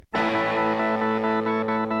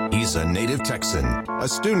He's a native Texan, a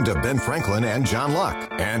student of Ben Franklin and John Locke,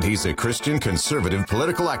 and he's a Christian conservative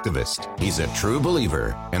political activist. He's a true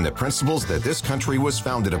believer in the principles that this country was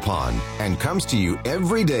founded upon, and comes to you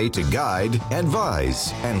every day to guide,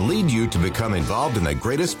 advise, and lead you to become involved in the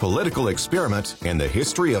greatest political experiment in the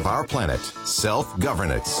history of our planet,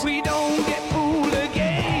 self-governance. We don't get fooled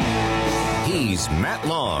again. He's Matt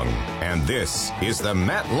Long, and this is The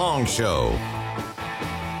Matt Long Show.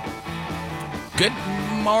 Good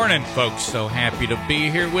morning, folks. So happy to be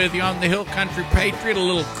here with you on the Hill Country Patriot. A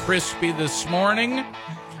little crispy this morning.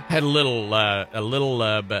 Had a little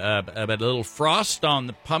frost on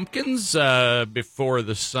the pumpkins before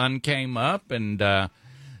the sun came up, and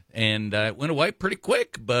it went away pretty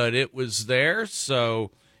quick, but it was there. So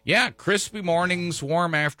yeah, crispy mornings,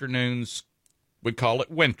 warm afternoons. We call it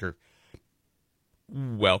winter.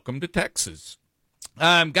 Welcome to Texas.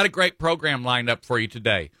 Got a great program lined up for you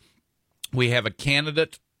today. We have a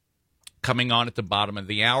candidate coming on at the bottom of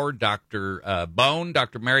the hour, Dr.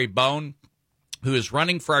 Mary Bone, who is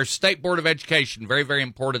running for our State Board of Education. Very, very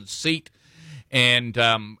important seat. And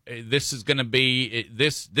this is going to be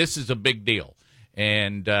this is a big deal.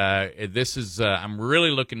 And I'm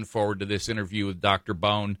really looking forward to this interview with Dr.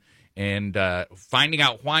 Bone and finding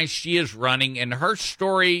out why she is running and her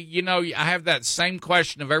story. You know, I have that same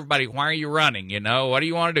question of everybody. Why are you running? You know, what do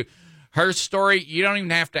you want to do? Her story, you don't even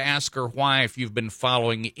have to ask her why if you've been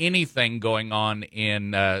following anything going on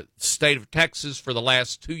in state of Texas for the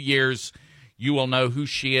last 2 years. You will know who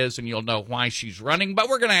she is and you'll know why she's running. But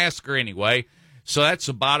we're going to ask her anyway. So that's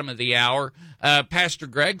the bottom of the hour. Pastor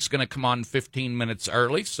Greg's going to come on 15 minutes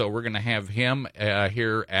early, so we're going to have him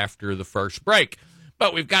here after the first break.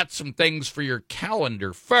 But we've got some things for your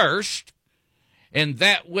calendar first. And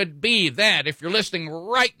that would be that if you're listening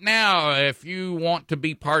right now, if you want to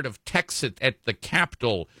be part of Texas at the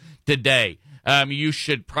Capitol today, you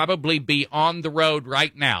should probably be on the road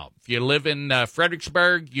right now. If you live in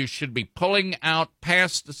Fredericksburg, you should be pulling out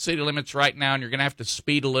past the city limits right now, and you're going to have to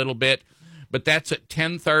speed a little bit. But that's at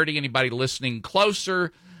 10:30. Anybody listening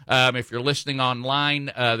closer, if you're listening online,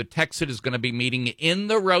 the Texas is going to be meeting in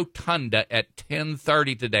the Rotunda at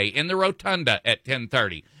 10:30 today. In the Rotunda at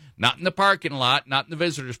 10:30. Not in the parking lot, not in the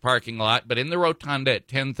visitors' parking lot, but in the Rotunda at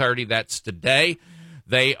 10:30. That's today.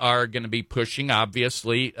 They are going to be pushing,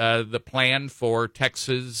 obviously, the plan for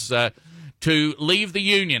Texas to leave the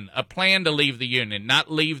Union. A plan to leave the Union.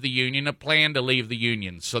 Not leave the Union, a plan to leave the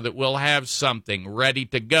Union, so that we'll have something ready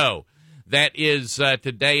to go. That is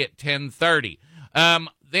today at 10:30.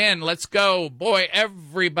 Then let's go. Boy,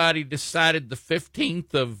 everybody decided the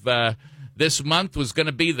 15th of this month was going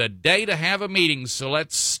to be the day to have a meeting, so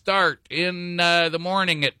let's start in the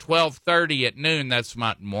morning at 12:30 at noon. That's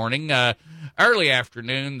my morning. Early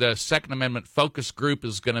afternoon, the Second Amendment Focus Group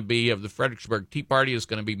is going to be, of the Fredericksburg Tea Party, is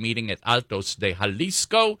going to be meeting at Altos de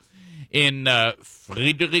Jalisco in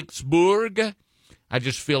Friedrichsburg. I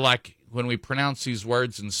just feel like when we pronounce these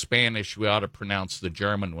words in Spanish, we ought to pronounce the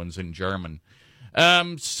German ones in German.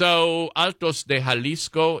 So Altos de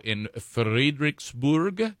Jalisco in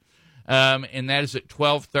Friedrichsburg. And that is at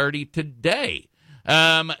 12:30 today.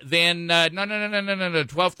 No,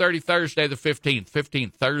 12:30 Thursday the 15th,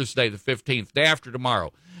 Thursday the 15th, day after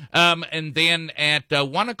tomorrow. And then at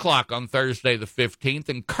 1 o'clock on Thursday the 15th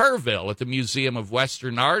in Kerrville at the Museum of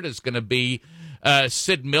Western Art is going to be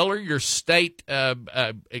Sid Miller, your state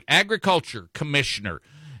agriculture commissioner.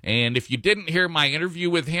 And if you didn't hear my interview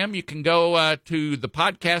with him, you can go to the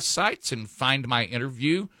podcast sites and find my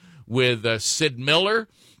interview with Sid Miller.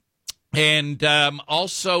 And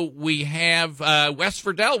also we have Wes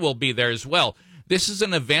Verdell will be there as well. This is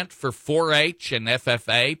an event for 4-H and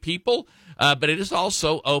FFA people, but it is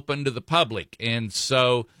also open to the public. And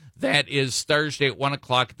so that is Thursday at 1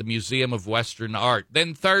 o'clock at the Museum of Western Art.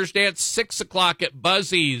 Then Thursday at 6 o'clock at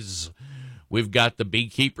Buzzy's. We've got the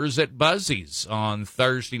Beekeepers at Buzzy's on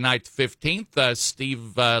Thursday night, the 15th.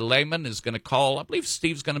 Steve Lehman is going to call. I believe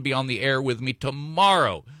Steve's going to be on the air with me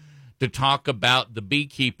tomorrow to talk about the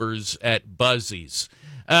beekeepers at Buzzy's.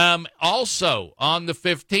 Also, on the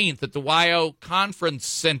 15th at the YO Conference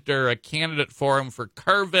Center, a candidate forum for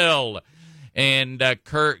Kerrville and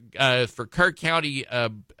for Kerr County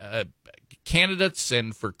candidates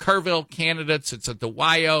and for Kerrville candidates. It's at the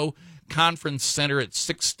YO Conference Center at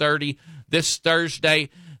 6:30 this Thursday.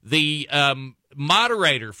 The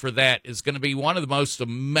moderator for that is going to be one of the most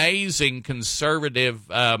amazing conservative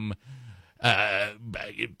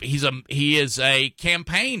he is a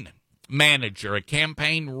campaign manager, a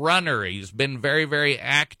campaign runner. He's been very, very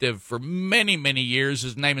active for many, many years.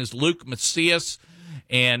 His name is Luke Macias,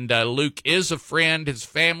 and Luke is a friend. His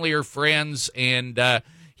family are friends, and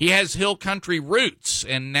he has hill country roots,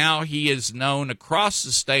 and now he is known across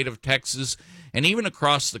the state of Texas and even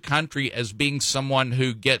across the country as being someone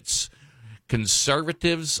who gets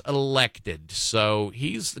conservatives elected. So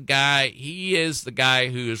he is the guy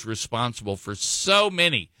who is responsible for so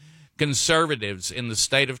many conservatives in the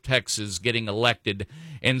state of Texas getting elected.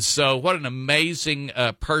 And so what an amazing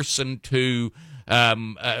person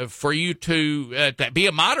for you to be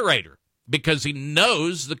a moderator, because he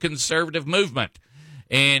knows the conservative movement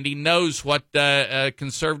and he knows what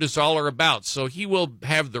conservatives all are about. So he will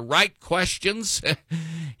have the right questions.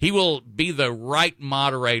 He will be the right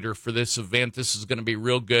moderator for this event. This is going to be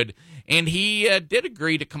real good. And he did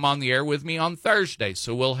agree to come on the air with me on Thursday.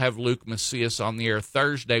 So we'll have Luke Macias on the air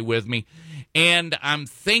Thursday with me. And I'm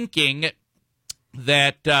thinking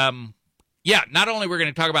that, not only we're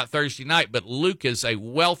going to talk about Thursday night, but Luke is a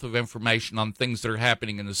wealth of information on things that are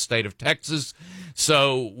happening in the state of Texas.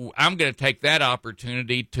 So I'm going to take that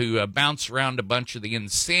opportunity to bounce around a bunch of the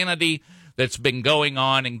insanity that's been going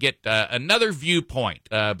on and get another viewpoint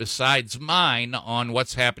besides mine on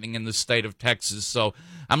what's happening in the state of Texas. So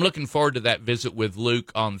I'm looking forward to that visit with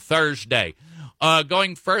Luke on Thursday.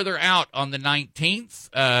 Going further out on the 19th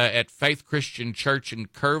at Faith Christian Church in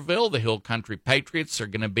Kerrville, the Hill Country Patriots are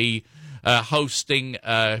going to be hosting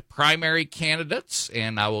primary candidates,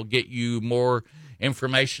 and I will get you more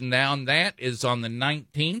information on that. Is on the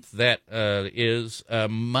 19th. That is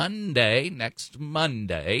Monday, next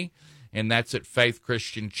Monday, and that's at Faith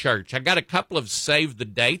Christian Church. I got a couple of save the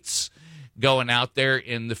dates going out there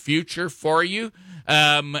in the future for you.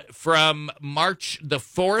 From March the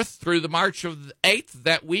 4th through the March of the 8th,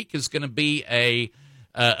 that week is going to be a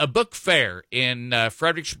book fair in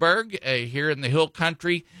Fredericksburg here in the Hill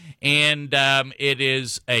Country. And it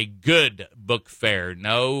is a good book fair.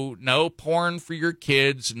 No porn for your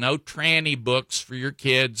kids, no tranny books for your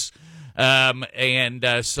kids.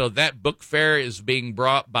 So that book fair is being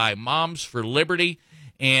brought by Moms for Liberty,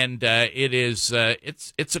 and it is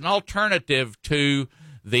it's an alternative to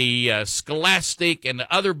the Scholastic and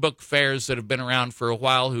other book fairs that have been around for a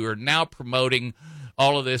while, who are now promoting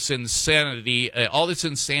all of this insanity,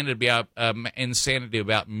 insanity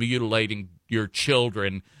about mutilating your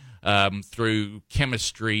children through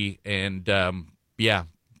chemistry, and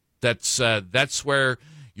that's where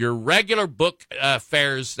your regular book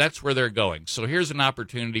fairs, that's where they're going. So here's an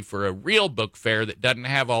opportunity for a real book fair that doesn't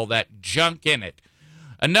have all that junk in it.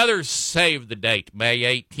 Another save the date, May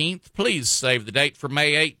 18th. Please save the date for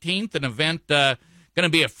May 18th. An event going to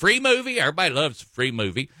be a free movie. Everybody loves a free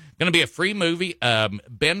movie. Going to be a free movie.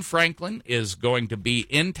 Ben Franklin is going to be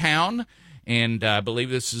in town. And I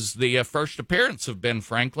believe this is the first appearance of Ben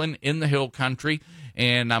Franklin in the Hill Country,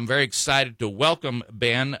 and I'm very excited to welcome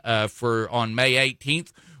Ben on May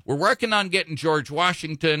 18th. We're working on getting George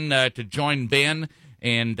Washington to join Ben,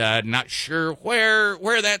 and not sure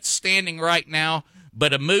where that's standing right now.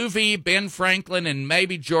 But a movie, Ben Franklin and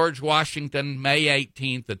maybe George Washington, May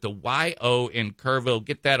 18th at the YO in Kerrville.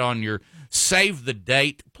 Get that on your save the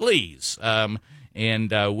date, please.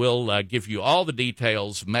 And we'll give you all the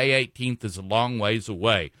details. May 18th is a long ways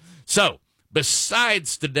away. So,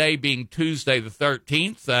 besides today being Tuesday the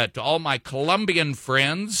 13th, to all my Colombian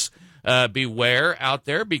friends, beware out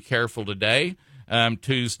there. Be careful today,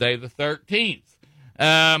 Tuesday the 13th.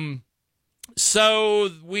 So,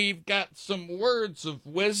 we've got some words of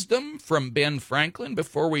wisdom from Ben Franklin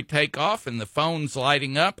before we take off, and the phone's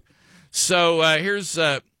lighting up. So, here's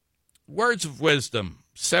words of wisdom.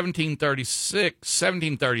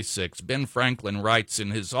 1736, Ben Franklin writes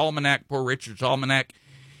in his almanac, Poor Richard's Almanac,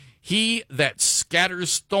 "He that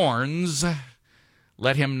scatters thorns,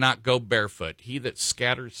 let him not go barefoot." He that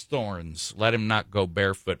scatters thorns, let him not go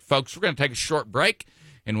barefoot. Folks, we're going to take a short break,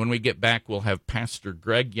 and when we get back, we'll have Pastor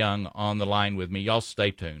Greg Young on the line with me. Y'all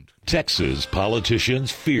stay tuned. Texas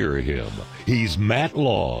politicians fear him. He's Matt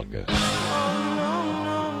Long.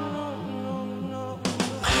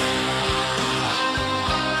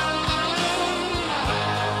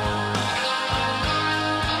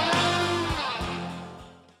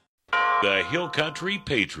 The Hill Country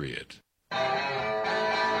Patriot.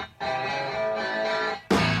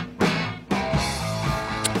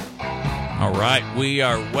 All right, we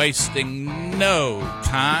are wasting no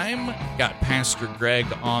time. Got Pastor Greg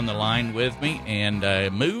on the line with me, and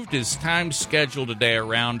moved his time schedule today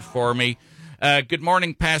around for me. Good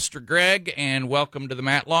morning, Pastor Greg, and welcome to the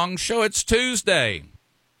Matt Long Show. It's Tuesday.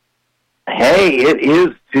 Hey, it is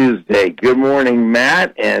Tuesday. Good morning,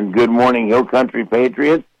 Matt, and good morning, Hill Country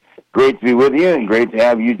Patriots. Great to be with you, and great to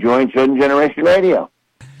have you join Chosen Generation Radio.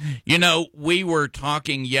 You know, we were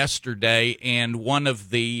talking yesterday, and one of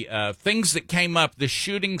the things that came up, the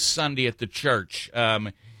shooting Sunday at the church,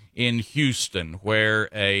 in Houston, where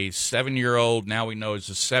a 7-year-old, now we know is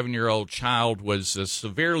a 7-year-old child, was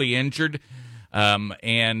severely injured,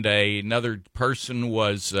 and another person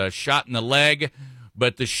was shot in the leg.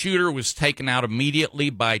 But the shooter was taken out immediately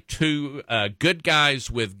by two good guys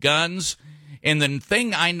with guns. And the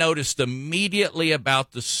thing I noticed immediately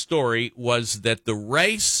about the story was that the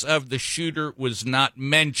race of the shooter was not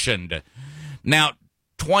mentioned. Now,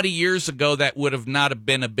 20 years ago, that would have not have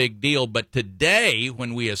been a big deal. But today,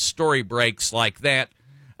 when we have story breaks like that,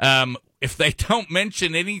 if they don't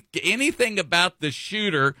mention anything about the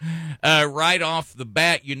shooter right off the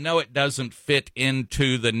bat, you know it doesn't fit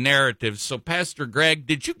into the narrative. So, Pastor Greg,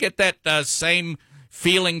 did you get that same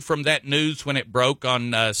feeling from that news when it broke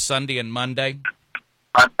on Sunday and Monday?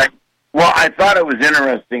 Well, I thought it was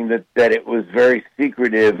interesting that it was very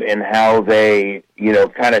secretive in how they,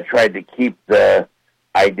 kind of tried to keep the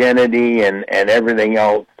identity and everything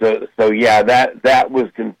else. So yeah, that was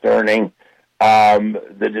concerning.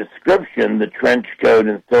 The description, the trench coat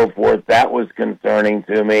and so forth, that was concerning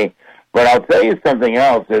to me. But I'll tell you something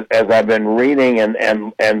else. As I've been reading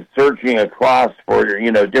and searching across for,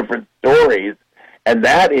 different stories, and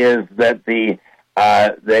that is that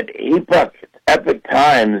that Epoch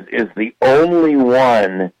Times is the only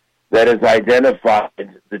one that has identified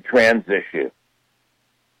the trans issue.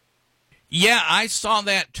 Yeah, I saw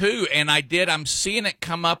that too, and I'm seeing it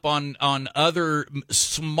come up on other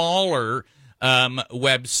smaller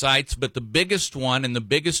websites, but the biggest one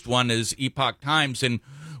is Epoch Times, and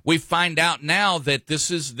we find out now that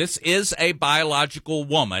this is a biological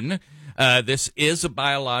woman. This is a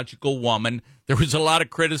biological woman. There was a lot of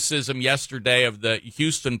criticism yesterday of the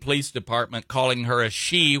Houston Police Department calling her a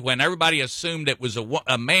she when everybody assumed it was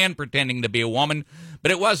a man pretending to be a woman,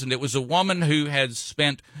 but it wasn't. It was a woman who had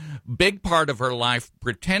spent big part of her life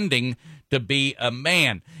pretending to be a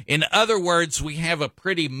man. In other words, we have a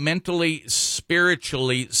pretty mentally,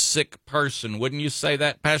 spiritually sick person. Wouldn't you say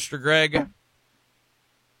that, Pastor Greg?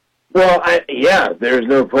 Well, there's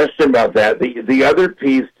no question about that. The other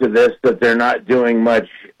piece to this that they're not doing much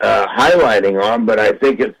highlighting on, but I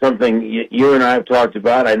think it's something you and I have talked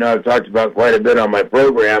about. I know I've talked about quite a bit on my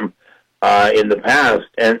program in the past,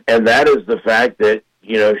 and that is the fact that,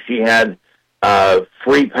 she had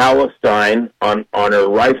Free Palestine on her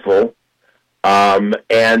rifle, and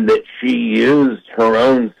that she used her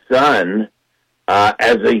own son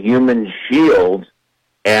as a human shield.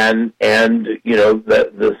 And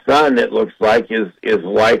the son, it looks like, is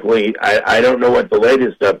likely, I don't know what the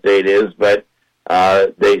latest update is, but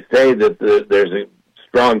they say that there's a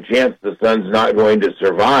strong chance the son's not going to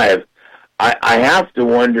survive. I have to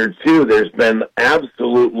wonder, too, there's been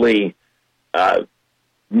absolutely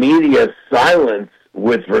media silence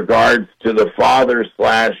with regards to the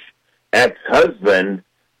father/ex-husband.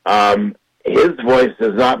 His voice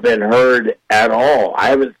has not been heard at all. I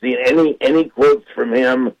haven't seen any quotes from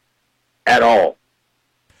him at all.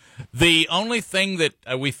 The only thing that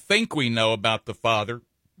we think we know about the father,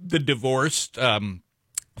 the divorced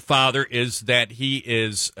father, is that he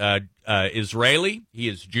is Israeli. He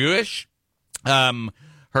is Jewish.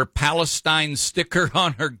 Her Palestine sticker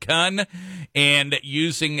on her gun, and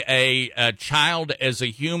using a child as a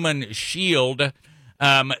human shield.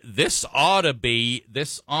 This ought to be a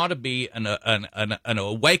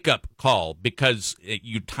wake up call, because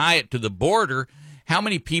you tie it to the border. How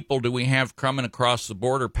many people do we have coming across the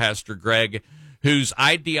border, Pastor Greg, whose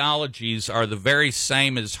ideologies are the very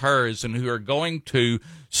same as hers, and who are going to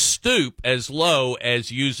stoop as low as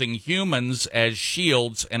using humans as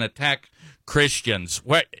shields and attack Christians?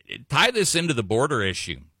 Tie this into the border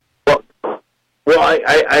issue. Well,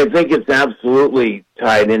 I think it's absolutely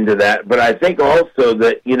tied into that, but I think also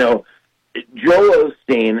that, Joel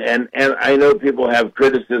Osteen, and I know people have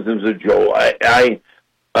criticisms of Joel.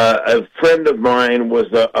 A friend of mine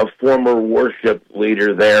was a former worship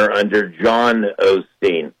leader there under John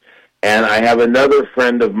Osteen, and I have another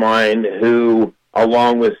friend of mine who,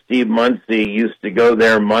 along with Steve Muncie, used to go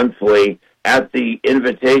there monthly at the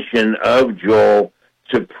invitation of Joel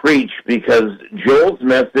to preach, because Joel's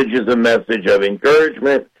message is a message of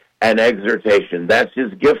encouragement and exhortation. That's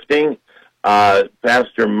his gifting.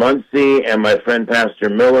 Pastor Muncie and my friend Pastor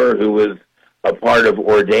Miller, who is a part of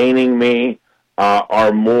ordaining me,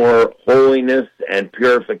 are more holiness and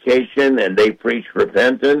purification, and they preach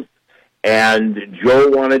repentance. And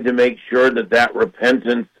Joel wanted to make sure that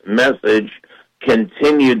repentance message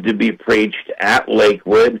continued to be preached at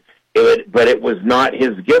Lakewood, but it was not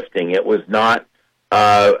his gifting. It was not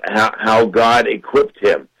how God equipped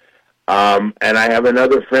him. And I have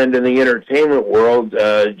another friend in the entertainment world,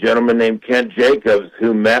 a gentleman named Kent Jacobs,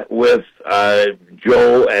 who met with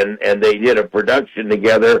Joel, and they did a production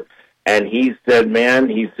together. And he said,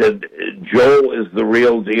 Joel is the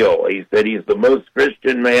real deal. He said he's the most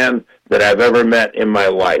Christian man that I've ever met in my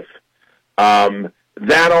life.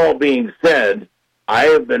 That all being said, I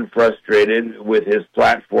have been frustrated with his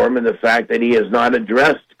platform and the fact that he has not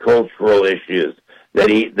addressed cultural issues. That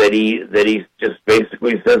he just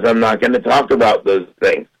basically says, I'm not going to talk about those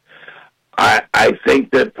things. I think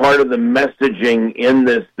that part of the messaging in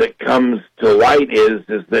this that comes to light is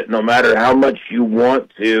that no matter how much you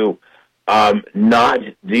want to not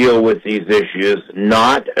deal with these issues,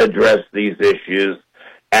 not address these issues,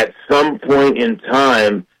 at some point in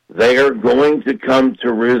time, they are going to come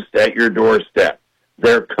to roost at your doorstep.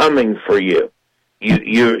 They're coming for you.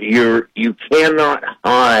 You cannot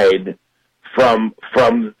hide from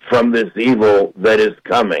this evil that is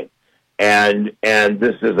coming. And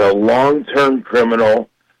this is a long-term criminal.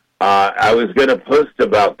 I was going to post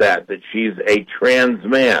about that she's a trans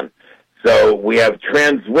man. So we have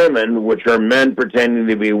trans women, which are men pretending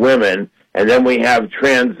to be women, and then we have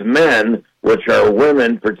trans men, which are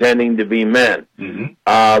women pretending to be men.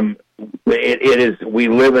 Mm-hmm. We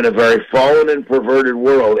live in a very fallen and perverted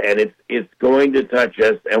world, and it's going to touch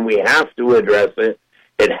us, and we have to address it.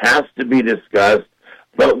 It has to be discussed,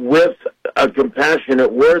 but with a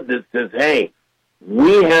compassionate word that says, hey,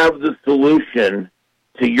 we have the solution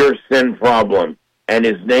to your sin problem, and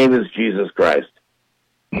his name is Jesus Christ.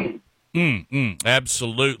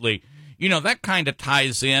 Absolutely. You know, that kind of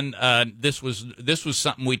ties in. This was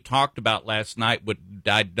something we talked about last night, but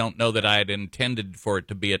I don't know that I had intended for it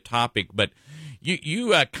to be a topic, but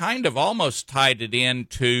you kind of almost tied it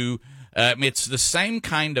into, it's the same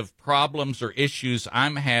kind of problems or issues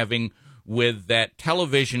I'm having with that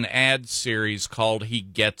television ad series called He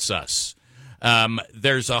Gets Us.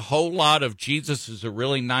 There's a whole lot of Jesus is a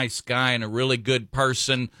really nice guy and a really good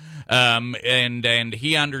person, and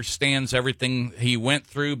he understands everything he went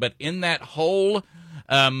through. But in that whole,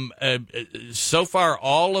 so far,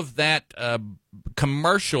 all of that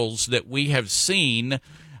commercials that we have seen,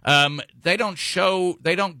 they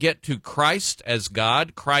don't get to Christ as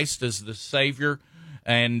God, Christ as the Savior,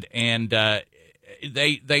 and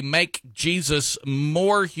they make Jesus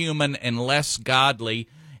more human and less godly.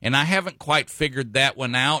 And I haven't quite figured that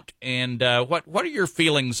one out. And what are your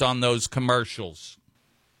feelings on those commercials?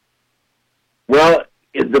 Well,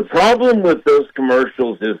 the problem with those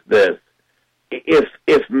commercials is this.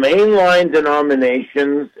 If mainline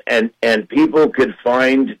denominations and people could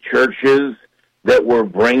find churches that were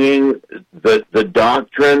bringing the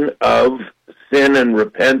doctrine of sin and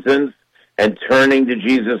repentance and turning to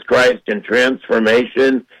Jesus Christ and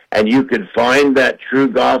transformation, and you could find that true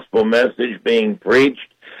gospel message being preached,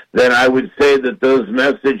 then I would say that those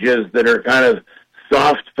messages that are kind of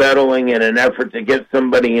soft-pedaling in an effort to get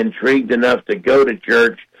somebody intrigued enough to go to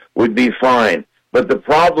church would be fine. But the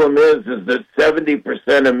problem is that 70%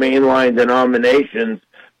 of mainline denominations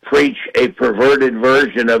preach a perverted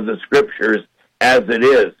version of the Scriptures as it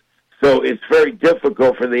is. So it's very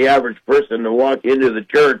difficult for the average person to walk into the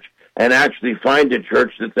church and actually find a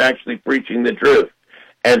church that's actually preaching the truth.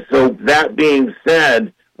 And so that being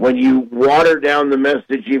said, when you water down the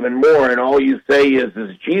message even more and all you say is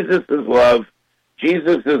Jesus is love,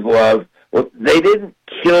 Jesus is love, well, they didn't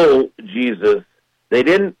kill Jesus. They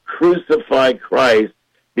didn't crucify Christ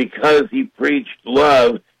because he preached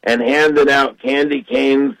love and handed out candy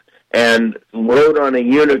canes and rode on a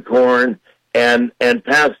unicorn and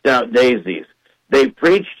passed out daisies. They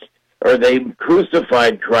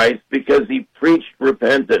crucified Christ because he preached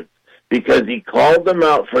repentance, because he called them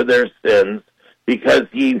out for their sins, because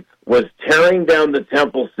he was tearing down the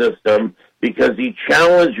temple system, because he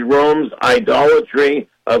challenged Rome's idolatry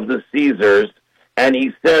of the Caesars, and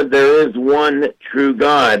he said there is one true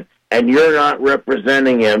God, and you're not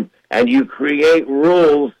representing him, and you create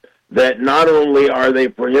rules that not only are they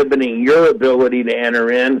prohibiting your ability to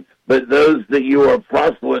enter in, but those that you are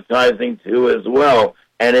proselytizing to as well.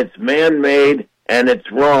 And it's man-made, and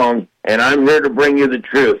it's wrong, and I'm here to bring you the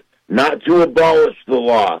truth, not to abolish the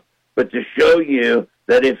law, but to show you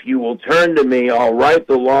that if you will turn to me, I'll write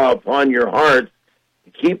the law upon your hearts,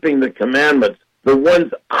 keeping the commandments. The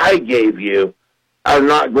ones I gave you are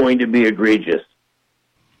not going to be egregious.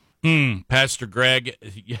 Pastor Greg,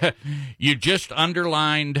 you just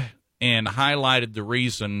underlined and highlighted the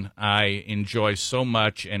reason I enjoy so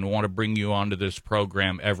much and want to bring you onto this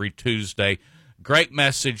program every Tuesday. Great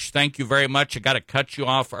message. Thank you very much. I got to cut you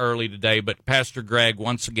off early today, but Pastor Greg,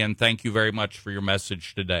 once again, thank you very much for your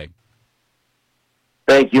message today.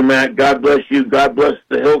 Thank you, Matt. God bless you. God bless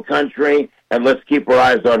the Hill Country, and let's keep our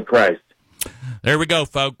eyes on Christ. There we go,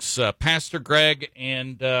 folks. Pastor Greg,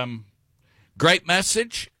 and Great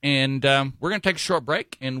message, and we're going to take a short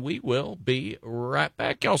break, and we will be right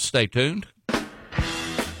back. Y'all stay tuned.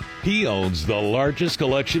 He owns the largest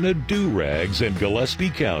collection of do-rags in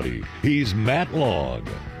Gillespie County. He's Matt Long.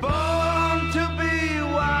 Born to be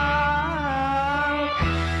wild.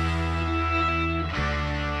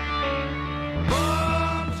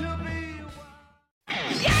 Born to be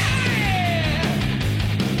wild.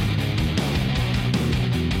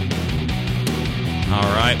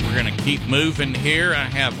 All right, we're going to keep moving here. I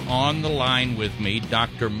have on the line with me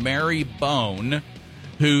Dr. Mary Bone,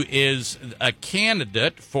 who is a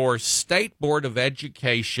candidate for State Board of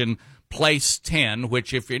Education Place 10,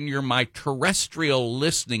 which if you're my terrestrial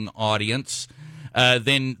listening audience,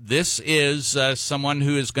 then this is someone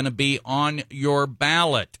who is going to be on your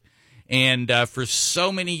ballot. And for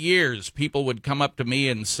so many years, people would come up to me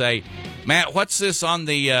and say, Matt, what's this on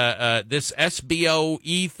the this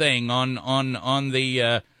SBOE thing on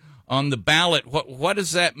the ballot? What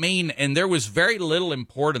does that mean? And there was very little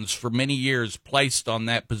importance for many years placed on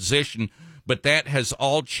that position, but that has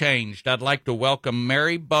all changed. I'd like to welcome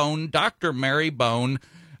Mary Bone, Dr. Mary Bone,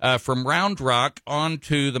 from Round Rock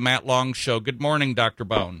onto the Matt Long Show. Good morning, Dr.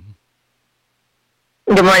 Bone.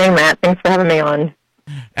 Good morning, Matt. Thanks for having me on.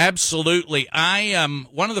 Absolutely.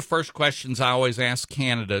 One of the first questions I always ask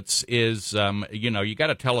candidates is, you got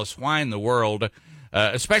to tell us why in the world,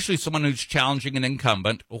 especially someone who's challenging an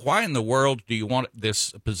incumbent, why in the world do you want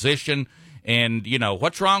this position? And,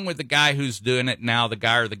 what's wrong with the guy who's doing it now, the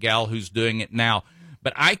guy or the gal who's doing it now?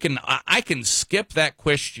 But I can skip that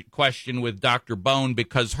question with Dr. Bone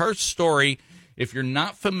because her story, if you're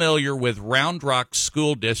not familiar with Round Rock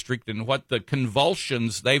School District and what the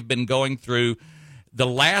convulsions they've been going through the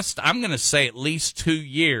last, I'm going to say at least 2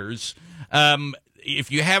 years. If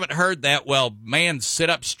you haven't heard that, well, man, sit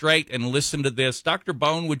up straight and listen to this. Dr.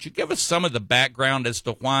 Bone, would you give us some of the background as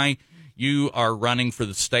to why you are running for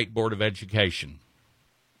the State Board of Education?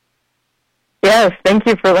 Yes, thank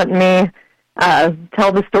you for letting me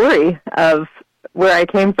tell the story of where I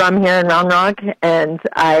came from here in Round Rock. And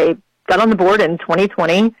I got on the board in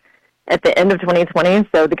 2020, at the end of 2020,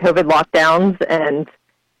 so the COVID lockdowns, and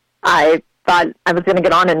I thought I was going to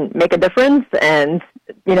get on and make a difference and,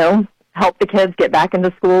 help the kids get back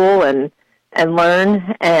into school and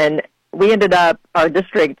learn. And we ended up, our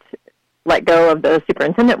district let go of the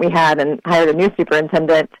superintendent we had and hired a new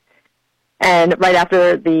superintendent. And right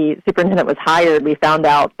after the superintendent was hired, we found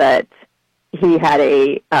out that he had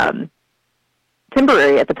a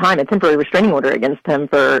temporary restraining order against him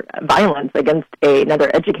for violence against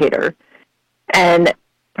another educator. And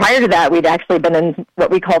prior to that, we'd actually been in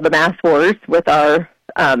what we call the mass wars with our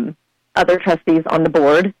other trustees on the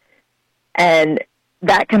board. And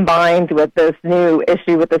that combined with this new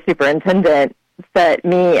issue with the superintendent set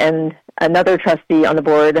me and another trustee on the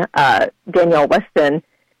board, Danielle Weston,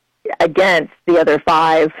 against the other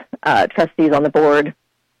 5 trustees on the board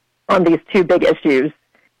on these 2 big issues.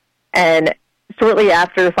 And shortly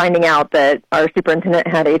after finding out that our superintendent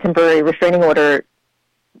had a temporary restraining order,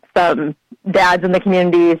 some dads in the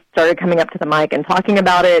community started coming up to the mic and talking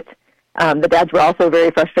about it. The dads were also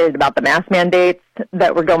very frustrated about the mask mandates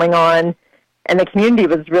that were going on, and the community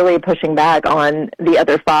was really pushing back on the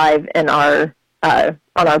other 5 in on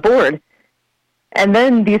our board. And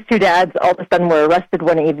then these 2 dads all of a sudden were arrested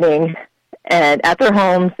one evening and at their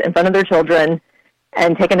homes in front of their children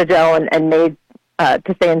and taken to jail and made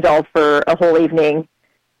to stay in jail for a whole evening.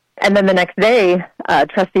 And then the next day,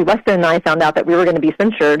 Trustee Weston and I found out that we were going to be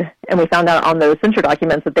censured, and we found out on those censure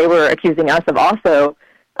documents that they were accusing us of also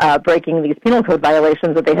breaking these penal code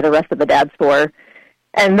violations that they had arrested the dads for.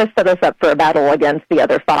 And this set us up for a battle against the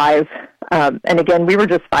other 5. And again, we were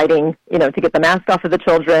just fighting, to get the mask off of the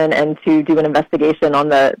children and to do an investigation on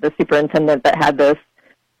the superintendent that had this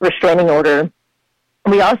restraining order.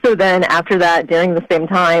 We also then, after that, during the same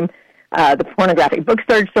time, the pornographic books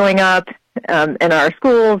started showing up in our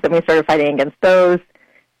schools, and we started fighting against those.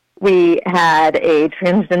 We had a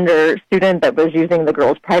transgender student that was using the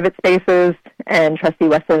girls' private spaces, and Trustee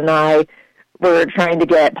Weston and I were trying to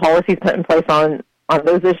get policies put in place on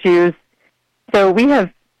those issues. So we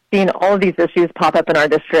have seen all of these issues pop up in our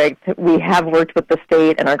district. We have worked with the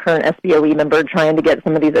state and our current SBOE member trying to get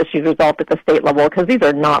some of these issues resolved at the state level because these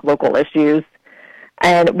are not local issues.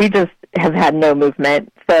 And we just have had no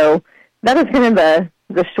movement. So that is kind of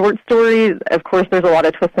the short story. Of course, there's a lot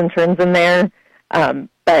of twists and turns in there.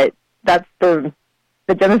 But that's the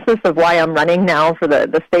genesis of why I'm running now for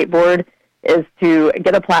the state board, is to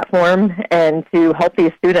get a platform and to help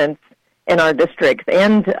these students in our districts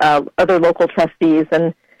and other local trustees.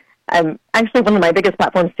 And actually one of my biggest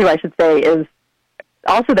platforms, too, I should say, is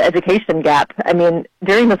also the education gap. I mean,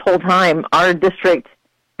 during this whole time, our district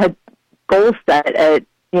had goals set at,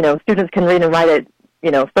 students can read and write at,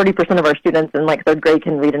 30% of our students in like third grade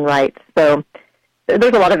can read and write. So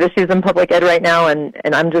there's a lot of issues in public ed right now, and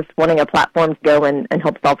I'm just wanting a platform to go and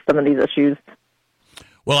help solve some of these issues.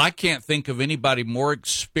 Well, I can't think of anybody more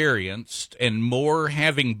experienced and more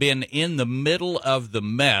having been in the middle of the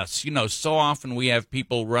mess. So often we have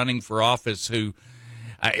people running for office who,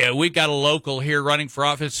 we've got a local here running for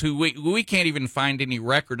office who we can't even find any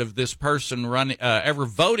record of this person ever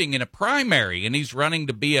voting in a primary, and he's running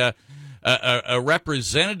to be a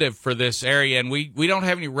representative for this area, and we don't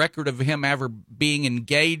have any record of him ever being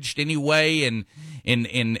engaged anyway in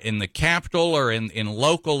the Capitol or in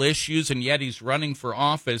local issues, and yet he's running for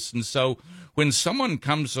office. And so when someone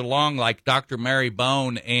comes along like Dr. Mary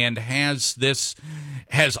Bone and has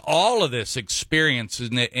all of this experience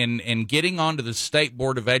in getting onto the State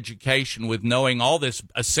Board of Education with knowing all this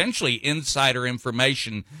essentially insider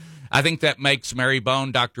information, I think that makes Mary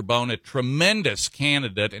Bone, Dr. Bone, a tremendous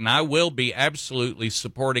candidate, and I will be absolutely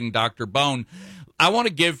supporting Dr. Bone. I want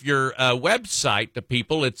to give your website to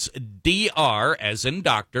people. It's DR, as in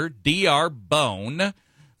doctor, drbone,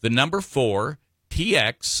 the number 4,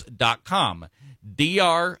 tx.com.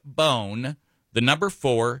 drbone, the number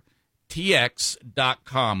 4,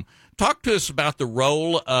 tx.com. Talk to us about the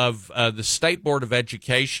role of the State Board of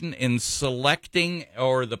Education in selecting,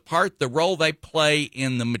 or the role they play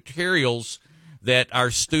in the materials that our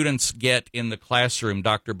students get in the classroom.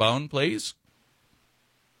 Dr. Bone, please.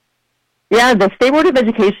 Yeah, the State Board of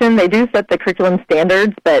Education, they do set the curriculum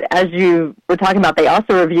standards, but as you were talking about, they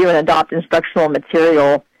also review and adopt instructional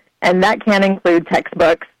material, and that can include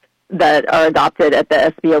textbooks that are adopted at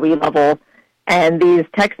the SBOE level, and these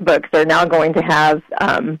textbooks are now going to have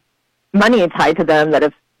money tied to them, that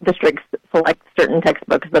if districts select certain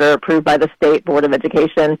textbooks that are approved by the State Board of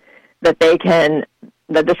Education, that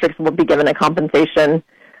the districts will be given a compensation.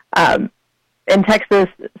 In Texas,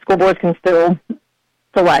 school boards can still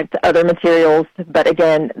select other materials, but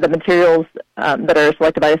again, the materials that are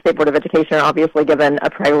selected by the State Board of Education are obviously given a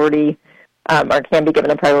priority, or can be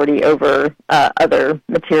given a priority over other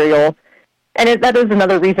material. And that is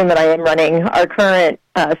another reason that I am running. Our current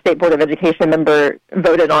State Board of Education member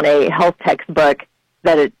voted on a health textbook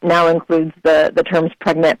that it now includes the terms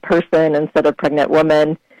pregnant person instead of pregnant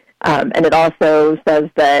woman, and it also says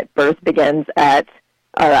that life begins at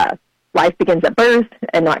birth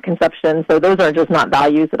and not conception. So those are just not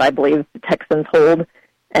values that I believe Texans hold,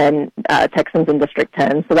 and Texans in District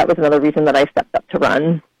 10. So that was another reason that I stepped up to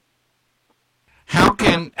run. How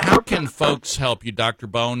can folks help you, Dr.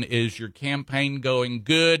 Bone? Is your campaign going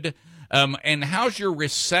good? And how's your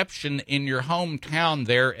reception in your hometown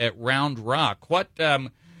there at Round Rock?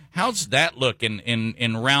 How's that look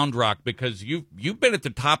in Round Rock? Because you've been at the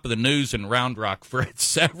top of the news in Round Rock for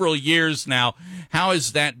several years now. How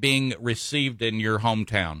is that being received in your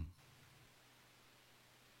hometown?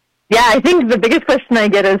 Yeah, I think the biggest question I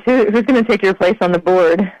get is who's going to take your place on the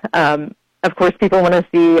board. Of course, people want to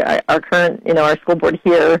see our current, our school board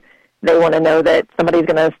here. They want to know that somebody's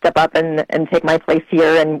going to step up and take my place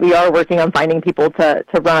here, and we are working on finding people to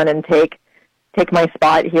run and take my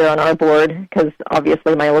spot here on our board, because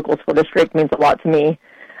obviously my local school district means a lot to me.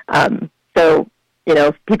 So,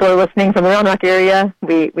 if people are listening from the Round Rock area,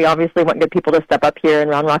 we obviously want good people to step up here in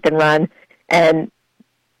Round Rock and run. And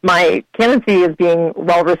my candidacy is being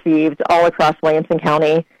well received all across Williamson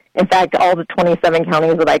County. In fact, all the 27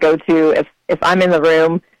 counties that I go to, if I'm in the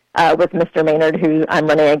room with Mr. Maynard, who I'm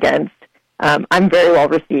running against, I'm very well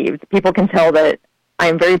received. People can tell that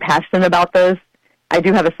I'm very passionate about this. I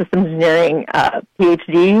do have a systems engineering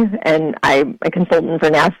PhD, and I'm a consultant for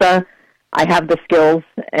NASA. I have the skills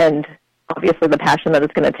and obviously the passion that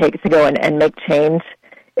it's going to take to go and make change.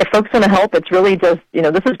 If folks want to help, it's really just,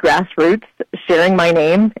 this is grassroots, sharing my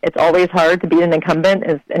name. It's always hard to beat an incumbent,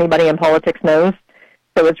 as anybody in politics knows.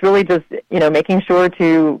 So it's really just, making sure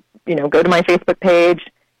to, go to my Facebook page,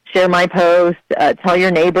 share my post, tell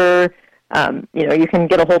your neighbor. You can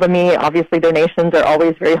get a hold of me. Obviously, donations are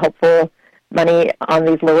always very helpful. Money on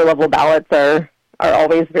these lower level ballots are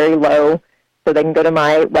always very low. So they can go to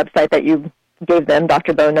my website that you gave them,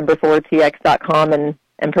 drbone4tx.com,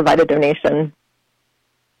 and provide a donation.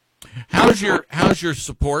 How's your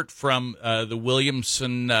support from the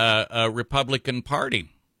Williamson Republican Party?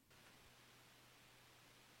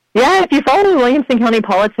 Yeah, if you follow Williamson County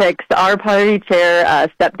politics, our party chair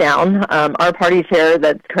stepped down. Our party chair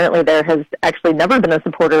that's currently there has actually never been a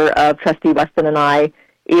supporter of Trustee Weston and I,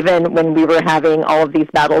 even when we were having all of these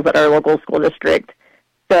battles at our local school district.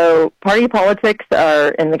 So party politics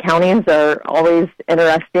in the counties are always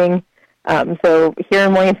interesting. So here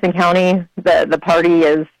in Williamson County, the party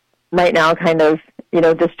is right now kind of,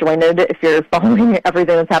 disjointed. If you're following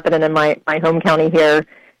everything that's happening in my home county here,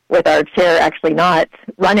 with our chair actually not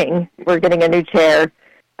running, we're getting a new chair.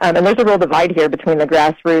 And there's a real divide here between the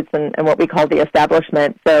grassroots and what we call the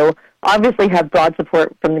establishment. So obviously have broad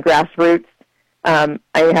support from the grassroots. I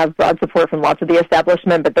have broad support from lots of the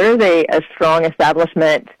establishment, but there is a strong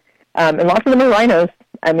establishment, and lots of them are rhinos.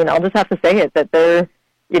 I mean, I'll just have to say it, that they're,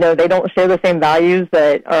 they don't share the same values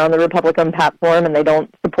that are on the Republican platform, and they don't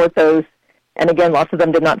support those. And again, lots of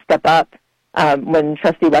them did not step up when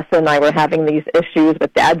Trustee Wesson and I were having these issues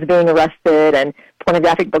with dads being arrested and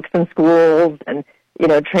pornographic books in schools and,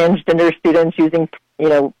 transgender students using,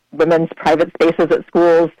 women's private spaces at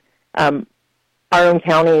schools. Our own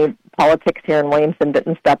county politics here in Williamson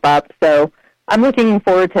didn't step up. So I'm looking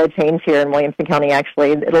forward to a change here in Williamson County,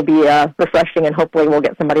 actually. It'll be refreshing, and hopefully we'll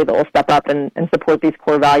get somebody that will step up and support these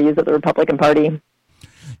core values of the Republican Party.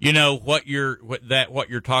 What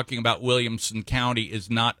you're talking about, Williamson County, is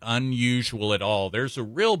not unusual at all. There's a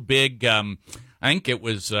real big, I think it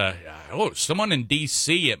was someone in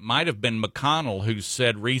D.C., it might have been McConnell, who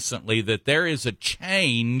said recently that there is a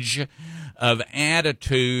change of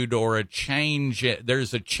attitude, or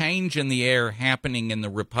there's a change in the air happening in the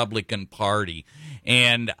Republican Party.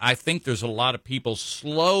 And I think there's a lot of people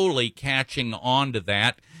slowly catching on to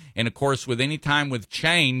that. And, of course, with any time with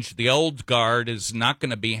change, the old guard is not going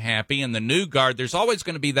to be happy, and the new guard, there's always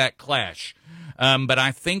going to be that clash. But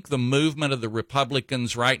I think the movement of the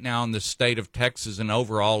Republicans right now in the state of Texas and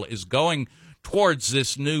overall is going towards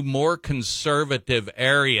this new, more conservative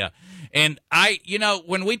area. And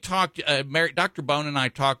when we talked, Dr. Bone and I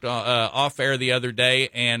talked off air the other day,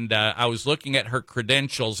 and I was looking at her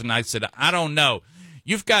credentials, and I said, I don't know.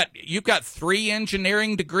 You've got 3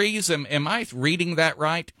 engineering degrees. Am I reading that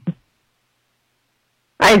right?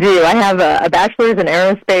 I do. I have a bachelor's in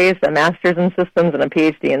aerospace, a master's in systems, and a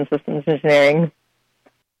PhD in systems engineering.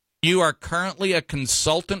 You are currently a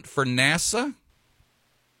consultant for NASA?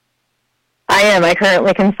 I am. I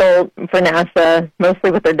currently consult for NASA,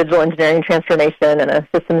 mostly with their digital engineering transformation, and a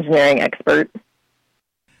systems engineering expert.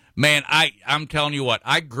 Man, I'm telling you what,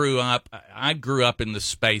 I grew up in the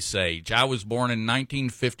space age. I was born in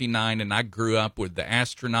 1959, and I grew up with the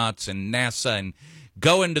astronauts and NASA and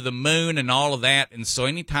going to the moon and all of that. And so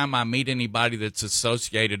anytime I meet anybody that's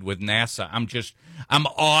associated with NASA, I'm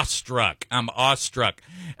awestruck.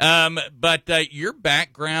 But your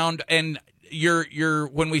background and your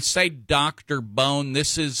when we say Dr. Bone,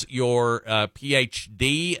 this is your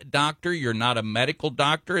PhD doctor. You're not a medical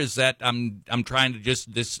doctor. Is that I'm trying to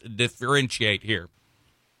just differentiate here?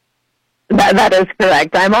 That is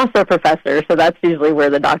correct. I'm also a professor, so that's usually where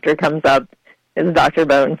the doctor comes up, is Dr.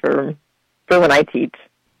 Bone for when I teach.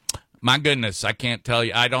 My goodness, I can't tell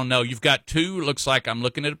you. I don't know. You've got 2, looks like I'm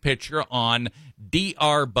looking at a picture on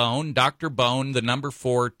Dr. Bone, Dr. Bone, the number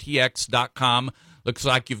 4, tx.com. Looks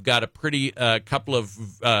like you've got a pretty couple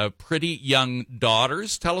of pretty young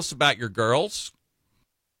daughters. Tell us about your girls.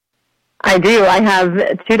 I do. I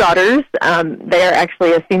have 2 daughters. They are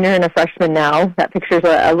actually a senior and a freshman now. That picture's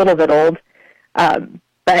a little bit old.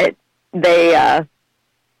 But they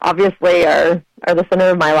obviously are the center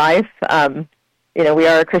of my life. We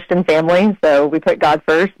are a Christian family, so we put God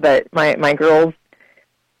first, but my girls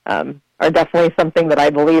are definitely something that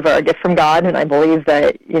I believe are a gift from God, and I believe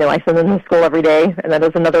that, I send them to school every day, and that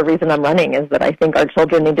is another reason I'm running, is that I think our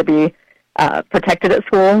children need to be protected at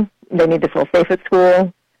school. They need to feel safe at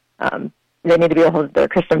school. They need to be able to hold their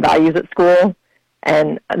Christian values at school,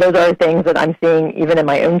 and those are things that I'm seeing even in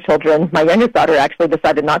my own children. My youngest daughter actually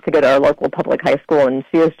decided not to go to our local public high school, and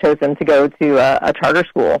she has chosen to go to a charter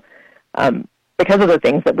school because of the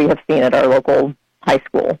things that we have seen at our local high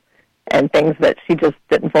school, and things that she just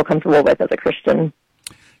didn't feel comfortable with as a Christian.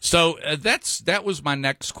 So that was my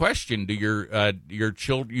next question. Do your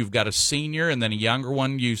children? You've got a senior and then a younger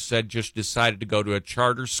one. You said just decided to go to a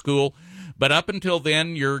charter school, but up until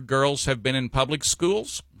then, your girls have been in public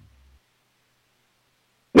schools.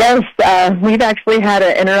 Yes, we've actually had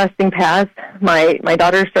an interesting path. My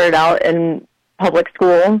daughter started out in public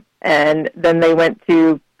school, and then they went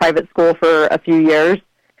to private school for a few years.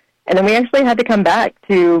 And then we actually had to come back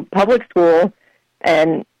to public school,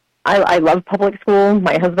 and I love public school.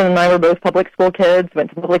 My husband and I were both public school kids, went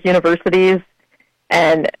to public universities,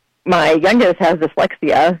 and my youngest has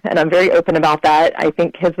dyslexia, and I'm very open about that. I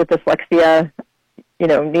think kids with dyslexia,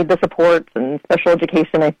 need the supports, and special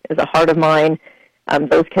education is a heart of mine.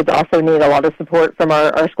 Those kids also need a lot of support from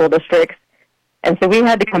our school districts. And so we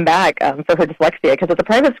had to come back for her dyslexia, because at the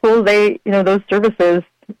private schools, those services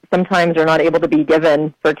sometimes are not able to be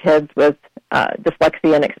given for kids with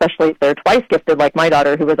dyslexia, and especially if they're twice gifted, like my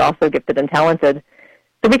daughter, who was also gifted and talented.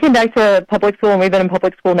 So we came back to public school, and we've been in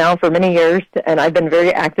public school now for many years, and I've been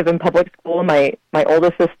very active in public school. My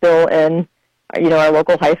oldest is still in, our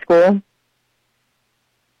local high school.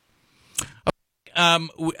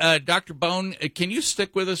 Dr. Bone, can you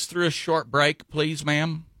stick with us through a short break, please,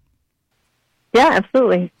 ma'am? Yeah,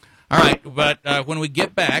 absolutely. All right, but when we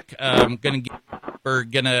get back, we're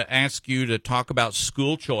going to ask you to talk about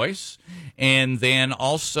school choice and then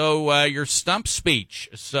also your stump speech.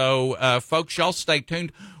 So, folks, y'all stay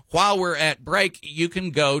tuned. While we're at break, you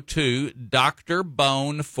can go to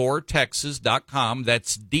drbone4texas.com.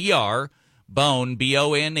 That's drbone,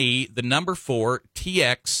 B-O-N-E, the number 4,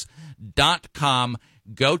 TX.com.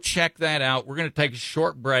 Go check that out. We're going to take a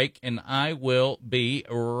short break, and I will be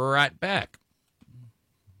right back.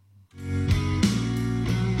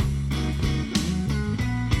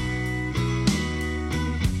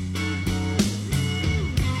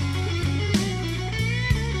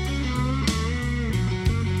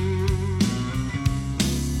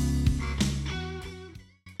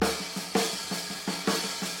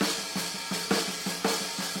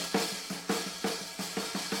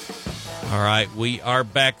 All right, we are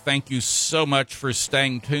back. Thank you so much for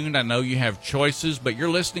staying tuned. I know you have choices, but you're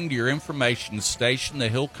listening to your information station, the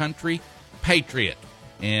Hill Country Patriot.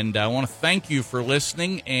 And I want to thank you for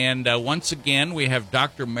listening. And once again, we have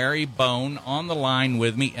Dr. Mary Bone on the line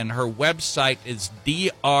with me, and her website is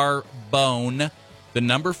drbone, the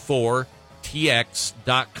number 4,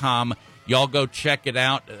 tx.com. Y'all go check it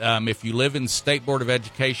out. If you live in State Board of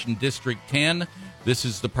Education District 10, this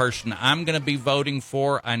is the person I'm going to be voting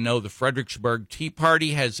for. I know the Fredericksburg Tea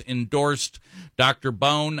Party has endorsed Dr.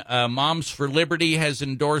 Bone. Moms for Liberty has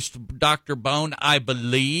endorsed Dr. Bone, I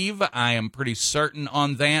believe. I am pretty certain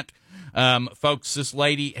on that. Folks, this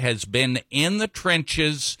lady has been in the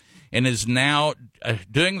trenches and is now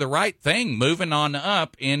doing the right thing, moving on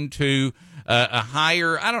up into a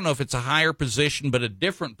higher, I don't know if it's a higher position, but a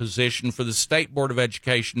different position for the State Board of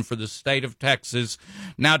Education for the state of Texas.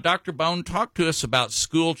 Now, Dr. Bone, talk to us about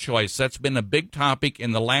school choice. That's been a big topic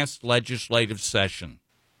in the last legislative session.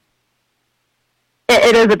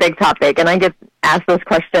 It is a big topic, and I get asked this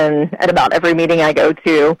question at about every meeting I go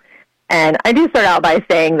to. And I do start out by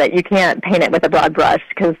saying that you can't paint it with a broad brush,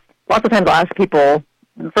 because lots of times I'll ask people,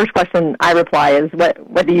 the first question I reply is,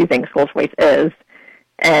 what do you think school choice is?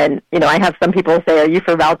 And, I have some people say, are you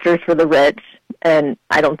for vouchers for the rich? And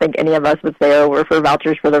I don't think any of us would say, oh, we're for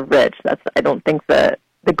vouchers for the rich. I don't think the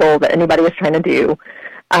goal that anybody is trying to do.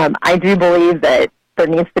 I do believe that there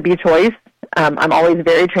needs to be choice. I'm always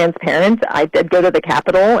very transparent. I did go to the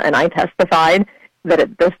Capitol, and I testified that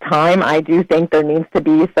at this time I do think there needs to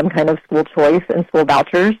be some kind of school choice and school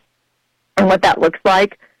vouchers. And what that looks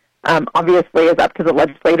like, obviously, is up to the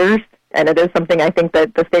legislators. And it is something I think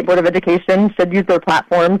that the State Board of Education should use their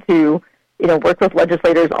platform to, work with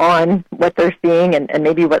legislators on what they're seeing and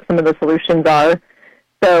maybe what some of the solutions are.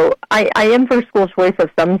 So I am for school choice of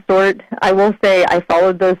some sort. I will say I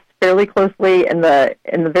followed this fairly closely in the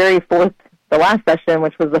the last session,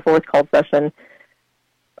 which was the fourth called session.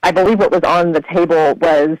 I believe what was on the table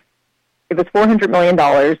was $400 million,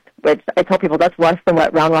 which I tell people that's less than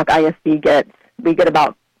what Round Rock ISD gets. We get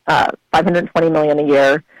about $520 million a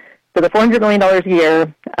year. So the $400 million a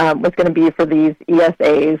year was going to be for these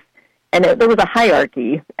ESAs, and there was a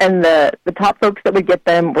hierarchy, and the top folks that would get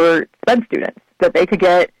them were SPED students, that they could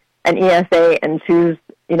get an ESA and choose,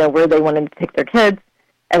 where they wanted to take their kids.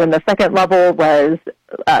 And then the second level was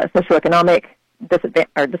disadvantaged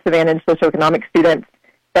socioeconomic students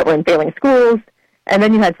that were in failing schools, and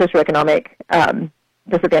then you had socioeconomic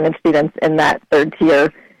disadvantaged students in that third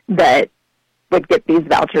tier that would get these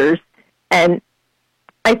vouchers. And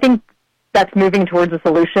I think that's moving towards a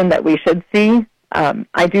solution that we should see.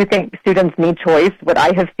 I do think students need choice. What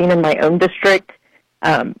I have seen in my own district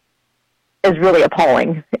is really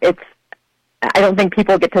appalling. I don't think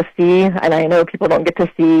people get to see, and I know people don't get to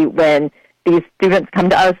see when these students come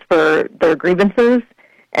to us for their grievances,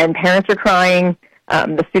 and parents are crying,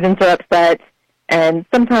 the students are upset, and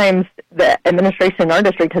sometimes the administration in our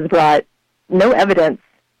district has brought no evidence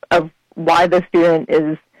of why the student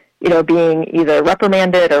is being either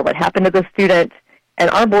reprimanded or what happened to the student, and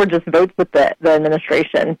our board just votes with the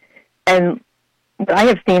administration. And what I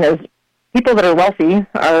have seen is people that are wealthy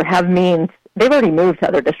or have means, they've already moved to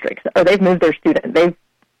other districts, or they've moved their student.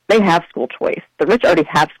 They have school choice. The rich already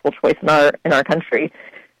have school choice in our country.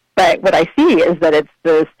 But what I see is that it's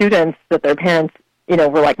the students that their parents,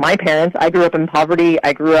 were like my parents. I grew up in poverty.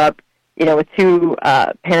 I grew up, with two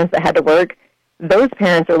parents that had to work. Those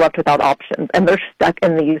parents are left without options, and they're stuck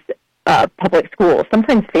in these public schools,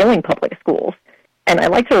 sometimes failing public schools. And I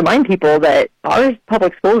like to remind people that our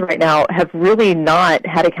public schools right now have really not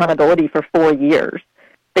had accountability for 4 years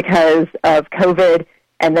because of COVID,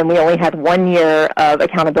 and then we only had 1 year of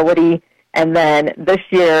accountability. And then this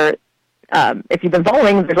year, if you've been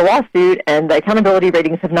following, there's a lawsuit, and the accountability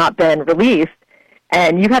ratings have not been released.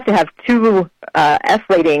 And you have to have 2 F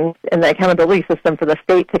ratings in the accountability system for the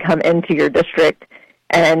state to come into your district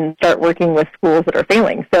and start working with schools that are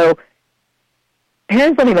failing. So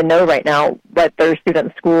parents don't even know right now what their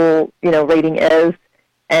student's school, rating is,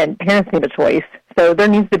 and parents need a choice. So there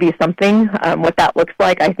needs to be something. What that looks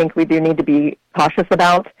like, I think we do need to be cautious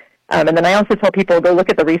about. And then I also tell people, go look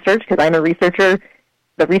at the research, because I'm a researcher.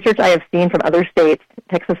 The research I have seen from other states,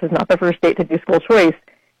 Texas is not the first state to do school choice.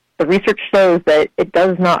 The research shows that it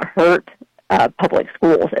does not hurt public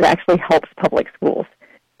schools. It actually helps public schools.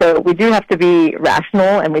 So we do have to be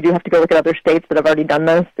rational, and we do have to go look at other states that have already done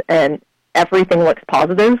this, and everything looks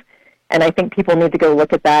positive. And I think people need to go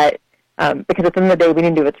look at that because at the end of the day, we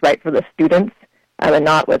need to do what's right for the students and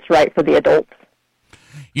not what's right for the adults.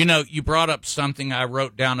 You brought up something. I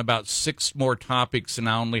wrote down about 6 more topics, and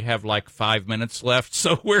I only have like 5 minutes left.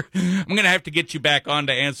 So I'm going to have to get you back on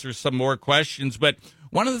to answer some more questions. But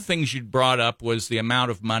one of the things you brought up was the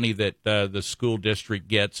amount of money that the school district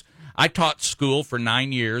gets. I taught school for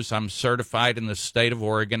 9 years. I'm certified in the state of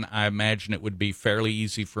Oregon. I imagine it would be fairly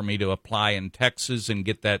easy for me to apply in Texas and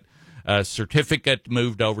get that certificate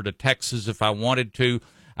moved over to Texas if I wanted to.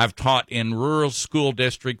 I've taught in rural school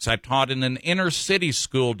districts. I taught in an inner city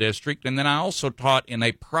school district, and then I also taught in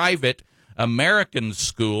a private American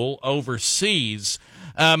school overseas.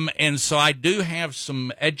 And so I do have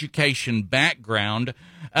some education background.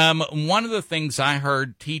 One of the things I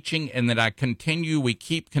heard teaching, and that we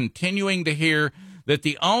keep continuing to hear, that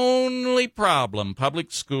the only problem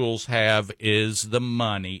public schools have is the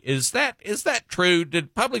money. Is that true?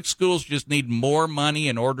 Did public schools just need more money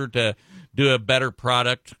in order to do a better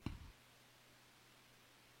product?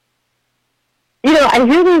 I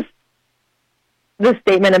hear this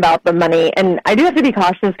statement about the money, and I do have to be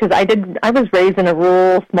cautious because I was raised in a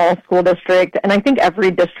rural, small school district, and I think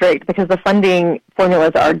every district, because the funding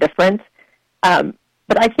formulas are different. But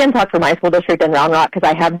I can talk for my school district in Round Rock because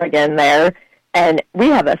I have been there, and we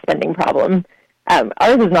have a spending problem.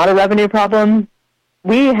 Ours is not a revenue problem.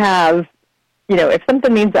 We have, if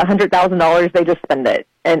something needs $100,000, they just spend it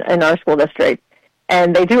in our school district.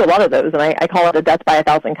 And they do a lot of those, and I call it a death by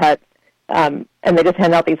 1,000 cuts. And they just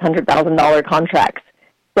hand out these $100,000 contracts.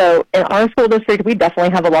 So in our school district, we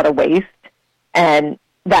definitely have a lot of waste, and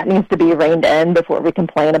that needs to be reined in before we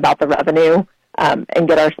complain about the revenue and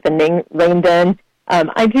get our spending reined in.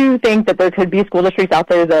 I do think that there could be school districts out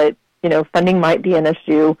there that, funding might be an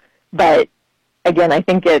issue, but again, I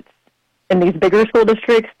think it's in these bigger school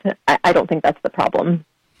districts, I don't think that's the problem.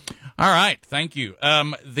 All right, thank you.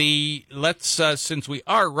 Since we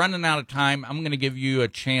are running out of time, I'm going to give you a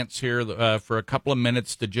chance here for a couple of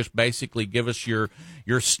minutes to just basically give us your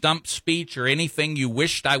stump speech or anything you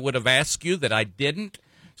wished I would have asked you that I didn't.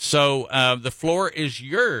 So the floor is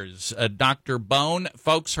yours, Dr. Bone.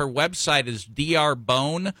 Folks, her website is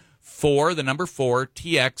drbone4,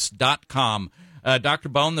 4tx.com. Dr.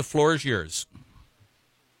 Bone, the floor is yours.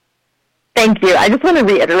 Thank you. I just want to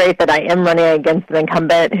reiterate that I am running against an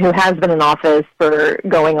incumbent who has been in office for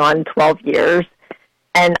going on 12 years.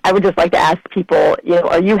 And I would just like to ask people,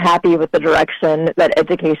 are you happy with the direction that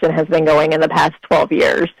education has been going in the past 12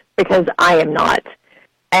 years? Because I am not.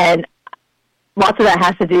 And lots of that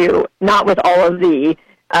has to do not with all of the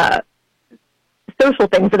social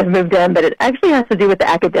things that have moved in, but it actually has to do with the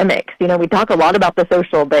academics. We talk a lot about the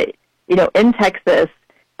social, but, in Texas,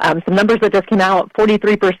 some numbers that just came out,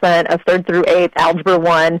 43% of 3rd through 8th Algebra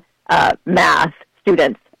 1 math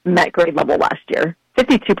students met grade level last year.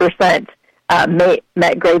 52%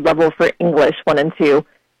 met grade level for English 1 and 2.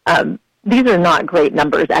 These are not great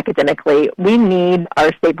numbers academically. We need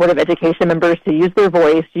our State Board of Education members to use their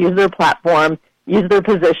voice, use their platform, use their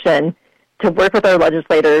position to work with our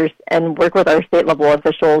legislators and work with our state-level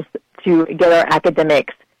officials to get our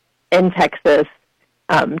academics in Texas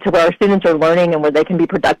to where our students are learning and where they can be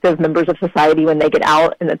productive members of society when they get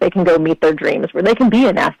out, and that they can go meet their dreams, where they can be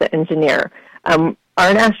an asset engineer, or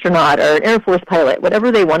an astronaut, or an Air Force pilot,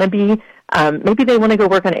 whatever they want to be. Maybe they want to go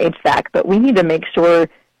work on HVAC, but we need to make sure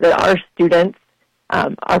that our students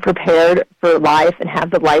are prepared for life and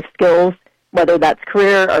have the life skills, whether that's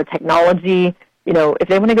career or technology. If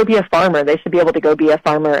they want to go be a farmer, they should be able to go be a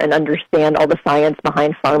farmer and understand all the science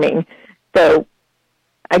behind farming. So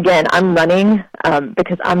again, I'm running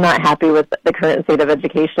because I'm not happy with the current state of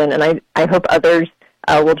education, and I hope others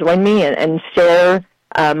will join me and share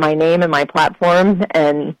my name and my platform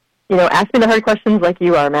and, ask me the hard questions like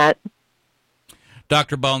you are, Matt.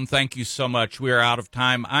 Dr. Bone, thank you so much. We are out of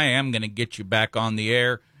time. I am going to get you back on the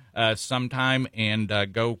air sometime and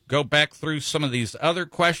go back through some of these other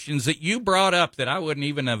questions that you brought up that I wouldn't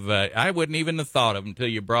even have thought of until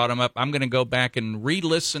you brought them up. I'm going to go back and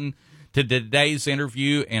re-listen to today's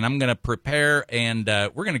interview, and I'm going to prepare, and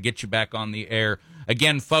we're going to get you back on the air.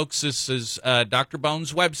 Again, folks, this is Dr.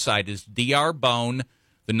 Bone's website is drbone,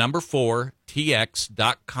 4tx.com.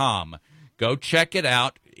 Go check it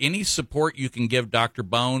out. Any support you can give Dr.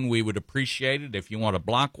 Bone, we would appreciate it. If you want a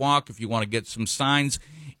block walk, if you want to get some signs,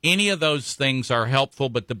 any of those things are helpful.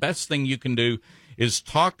 But the best thing you can do is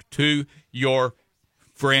talk to your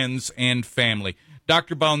friends and family.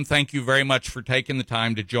 Dr. Bone, thank you very much for taking the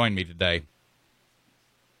time to join me today.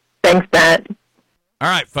 Thanks, Matt. All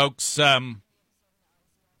right, folks,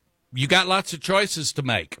 you got lots of choices to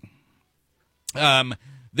make.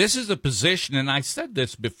 This is a position, and I've said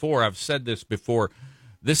this before,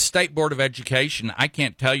 this State Board of Education, I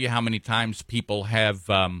can't tell you how many times people have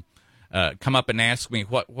come up and asked me,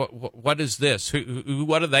 what is this?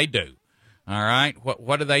 What do they do? All right,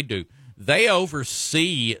 what do they do? They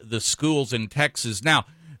oversee the schools in Texas. Now,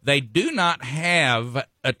 they do not have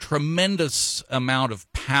a tremendous amount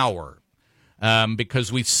of power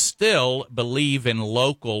because we still believe in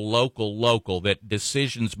local, that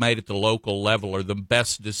decisions made at the local level are the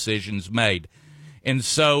best decisions made. And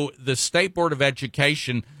so the State Board of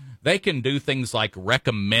Education, they can do things like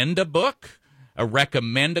recommend a book,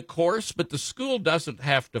 recommend a course, but the school doesn't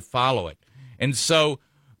have to follow it. And so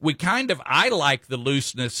I like the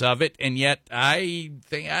looseness of it, and yet I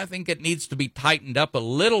think it needs to be tightened up a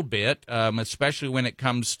little bit, especially when it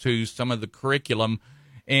comes to some of the curriculum,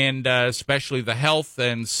 and especially the health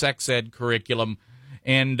and sex ed curriculum.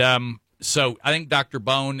 And so I think Dr.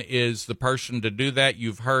 Bone is the person to do that.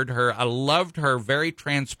 You've heard her. I loved her very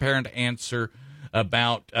transparent answer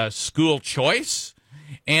about school choice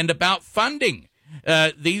and about funding.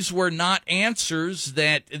 These were not answers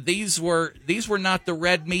these were not the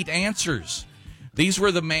red meat answers. These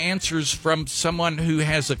were the answers from someone who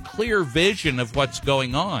has a clear vision of what's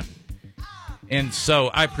going on. And so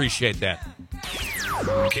I appreciate that.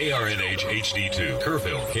 KRNH HD2,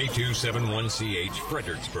 Kerrville, K271CH,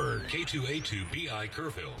 Fredericksburg, K2A2BI,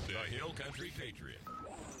 Kerrville, the Hill Country Patriot.